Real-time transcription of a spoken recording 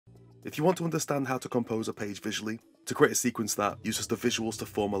If you want to understand how to compose a page visually, to create a sequence that uses the visuals to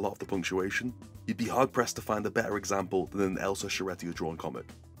form a lot of the punctuation, you'd be hard pressed to find a better example than an Elsa Charretier drawn comic.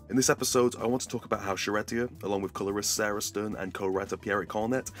 In this episode, I want to talk about how Charretier, along with colorist Sarah Stern and co-writer Pierre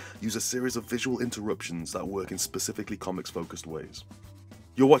Cornet, use a series of visual interruptions that work in specifically comics-focused ways.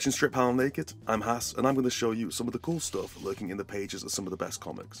 You're watching Strip Panel Naked, I'm Hass, and I'm going to show you some of the cool stuff lurking in the pages of some of the best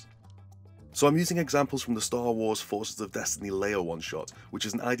comics. So I'm using examples from the Star Wars Forces of Destiny Leia one-shot, which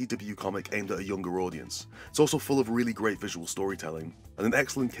is an IDW comic aimed at a younger audience. It's also full of really great visual storytelling, and an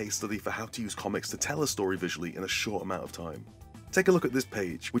excellent case study for how to use comics to tell a story visually in a short amount of time. Take a look at this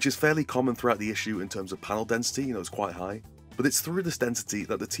page, which is fairly common throughout the issue in terms of panel density, it's quite high, but it's through this density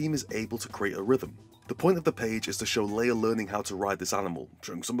that the team is able to create a rhythm. The point of the page is to show Leia learning how to ride this animal,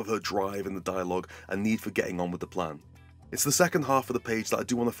 showing some of her drive in the dialogue and need for getting on with the plan. It's the second half of the page that I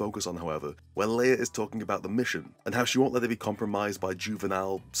do want to focus on, however, where Leia is talking about the mission, and how she won't let it be compromised by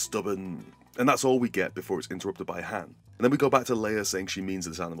juvenile, stubborn, and that's all we get before it's interrupted by Han. And then we go back to Leia saying she means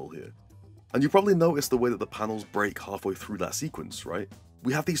this animal here. And you probably noticed the way that the panels break halfway through that sequence, right?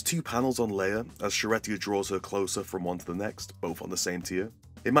 We have these two panels on Leia as Charretier draws her closer from one to the next, both on the same tier.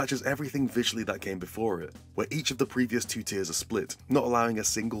 It matches everything visually that came before it, where each of the previous two tiers are split, not allowing a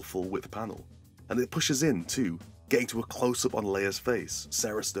single full width panel. And it pushes in, too, getting to a close-up on Leia's face,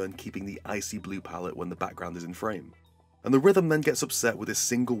 Sarah Stern keeping the icy blue palette when the background is in frame. And the rhythm then gets upset with this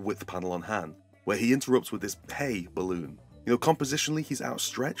single width panel on Han, where he interrupts with this "hey" balloon. Compositionally he's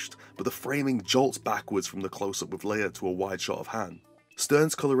outstretched, but the framing jolts backwards from the close-up with Leia to a wide shot of Han.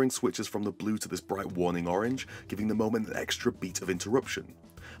 Stern's colouring switches from the blue to this bright warning orange, giving the moment an extra beat of interruption.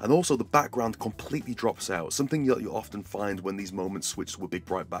 And also the background completely drops out, something that you'll often find when these moments switch to a big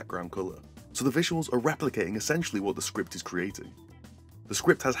bright background colour. So the visuals are replicating essentially what the script is creating. The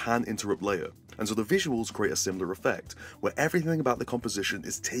script has Han interrupt Leia, and so the visuals create a similar effect, where everything about the composition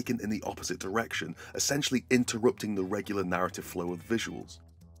is taken in the opposite direction, essentially interrupting the regular narrative flow of the visuals.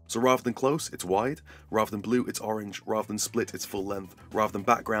 So rather than close, it's wide, rather than blue, it's orange, rather than split, it's full length, rather than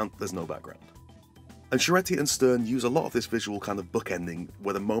background, there's no background. And Charretier and Stern use a lot of this visual kind of bookending,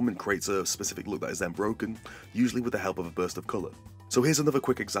 where the moment creates a specific look that is then broken, usually with the help of a burst of colour. So here's another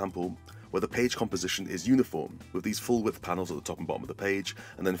quick example, where the page composition is uniform, with these full width panels at the top and bottom of the page,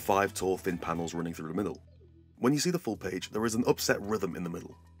 and then 5 tall thin panels running through the middle. When you see the full page, there is an upset rhythm in the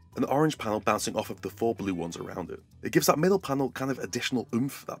middle, an orange panel bouncing off of the 4 blue ones around it. It gives that middle panel kind of additional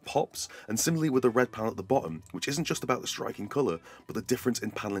oomph that pops, and similarly with the red panel at the bottom, which isn't just about the striking colour, but the difference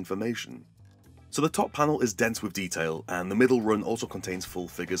in panel information. So the top panel is dense with detail, and the middle run also contains full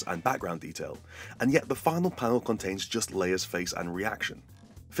figures and background detail, and yet the final panel contains just Leia's face and reaction.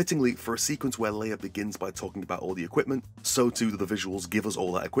 Fittingly, for a sequence where Leia begins by talking about all the equipment, so too do the visuals give us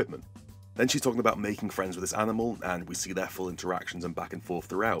all that equipment. Then she's talking about making friends with this animal, and we see their full interactions and back and forth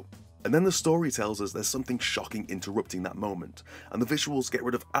throughout. And then the story tells us there's something shocking interrupting that moment, and the visuals get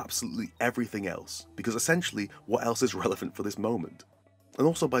rid of absolutely everything else, because essentially, what else is relevant for this moment? And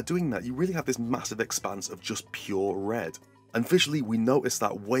also by doing that, you really have this massive expanse of just pure red. And visually, we notice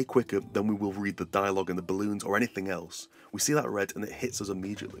that way quicker than we will read the dialogue and the balloons or anything else. We see that red and it hits us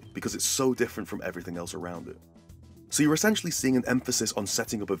immediately, because it's so different from everything else around it. So you're essentially seeing an emphasis on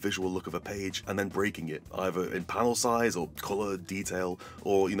setting up a visual look of a page and then breaking it, either in panel size or colour, detail,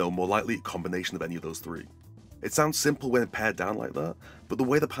 or more likely a combination of any of those three. It sounds simple when pared down like that, but the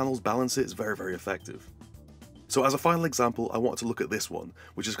way the panels balance it is very, very effective. So as a final example, I want to look at this one,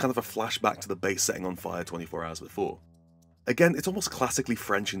 which is kind of a flashback to the base setting on fire 24 hours before. Again, it's almost classically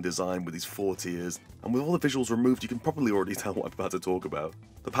French in design with these 4 tiers, and with all the visuals removed you can probably already tell what I'm about to talk about.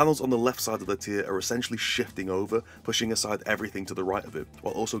 The panels on the left side of the tier are essentially shifting over, pushing aside everything to the right of it,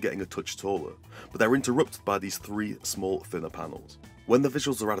 while also getting a touch taller, but they're interrupted by these 3 small, thinner panels. When the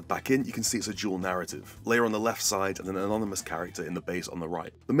visuals are added back in, you can see it's a dual narrative, Leia on the left side and an anonymous character in the base on the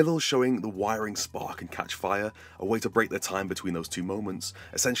right. The middle is showing the wiring spark and catch fire, a way to break the time between those two moments,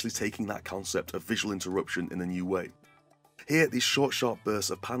 essentially taking that concept of visual interruption in a new way. Here, these short, sharp bursts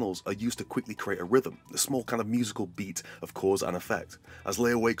of panels are used to quickly create a rhythm, a small kind of musical beat of cause and effect, as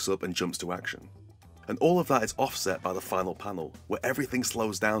Leia wakes up and jumps to action. And all of that is offset by the final panel, where everything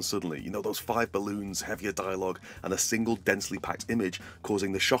slows down suddenly, those 5 balloons, heavier dialogue, and a single densely packed image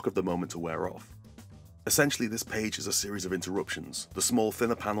causing the shock of the moment to wear off. Essentially, this page is a series of interruptions, the small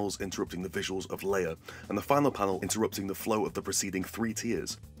thinner panels interrupting the visuals of Leia, and the final panel interrupting the flow of the preceding 3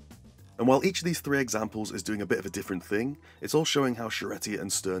 tiers. And while each of these 3 examples is doing a bit of a different thing, it's all showing how Charretier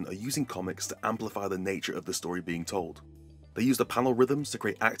and Stern are using comics to amplify the nature of the story being told. They use the panel rhythms to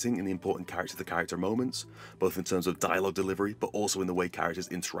create acting in the important character-to-character moments, both in terms of dialogue delivery, but also in the way characters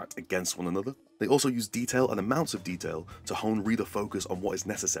interact against one another. They also use detail and amounts of detail to hone reader focus on what is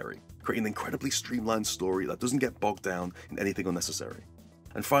necessary, creating an incredibly streamlined story that doesn't get bogged down in anything unnecessary.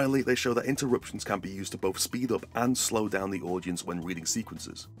 And finally, they show that interruptions can be used to both speed up and slow down the audience when reading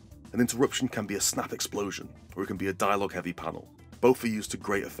sequences. An interruption can be a snap explosion, or it can be a dialogue-heavy panel. Both are used to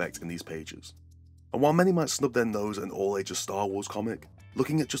great effect in these pages. And while many might snub their nose at an all-ages Star Wars comic,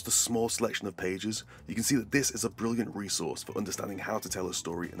 looking at just a small selection of pages, you can see that this is a brilliant resource for understanding how to tell a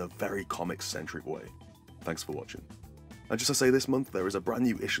story in a very comic-centric way. Thanks for watching. And just to say, this month there is a brand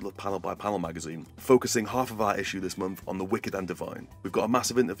new issue of Panel by Panel magazine, focusing half of our issue this month on the Wicked and Divine. We've got a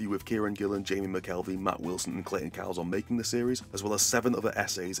massive interview with Kieran Gillen, Jamie McKelvey, Matt Wilson and Clayton Cowles on making the series, as well as 7 other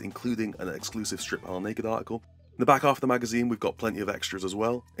essays including an exclusive Strip Panel Naked article. In the back half of the magazine we've got plenty of extras as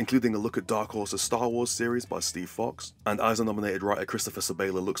well, including a look at Dark Horse's Star Wars series by Steve Fox, and Eisner-nominated writer Christopher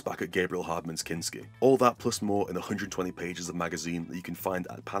Sabela looks back at Gabriel Hardman's Kinski. All that plus more in 120 pages of magazine that you can find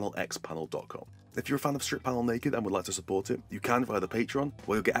at panelxpanel.com. If you're a fan of Strip Panel Naked and would like to support it, you can via the Patreon,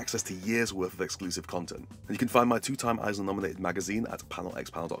 where you'll get access to years worth of exclusive content. And you can find my 2-time Eisner-nominated magazine at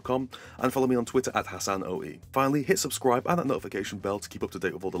panelxpanel.com, and follow me on Twitter at HassanOE. Finally, hit subscribe and that notification bell to keep up to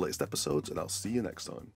date with all the latest episodes, and I'll see you next time.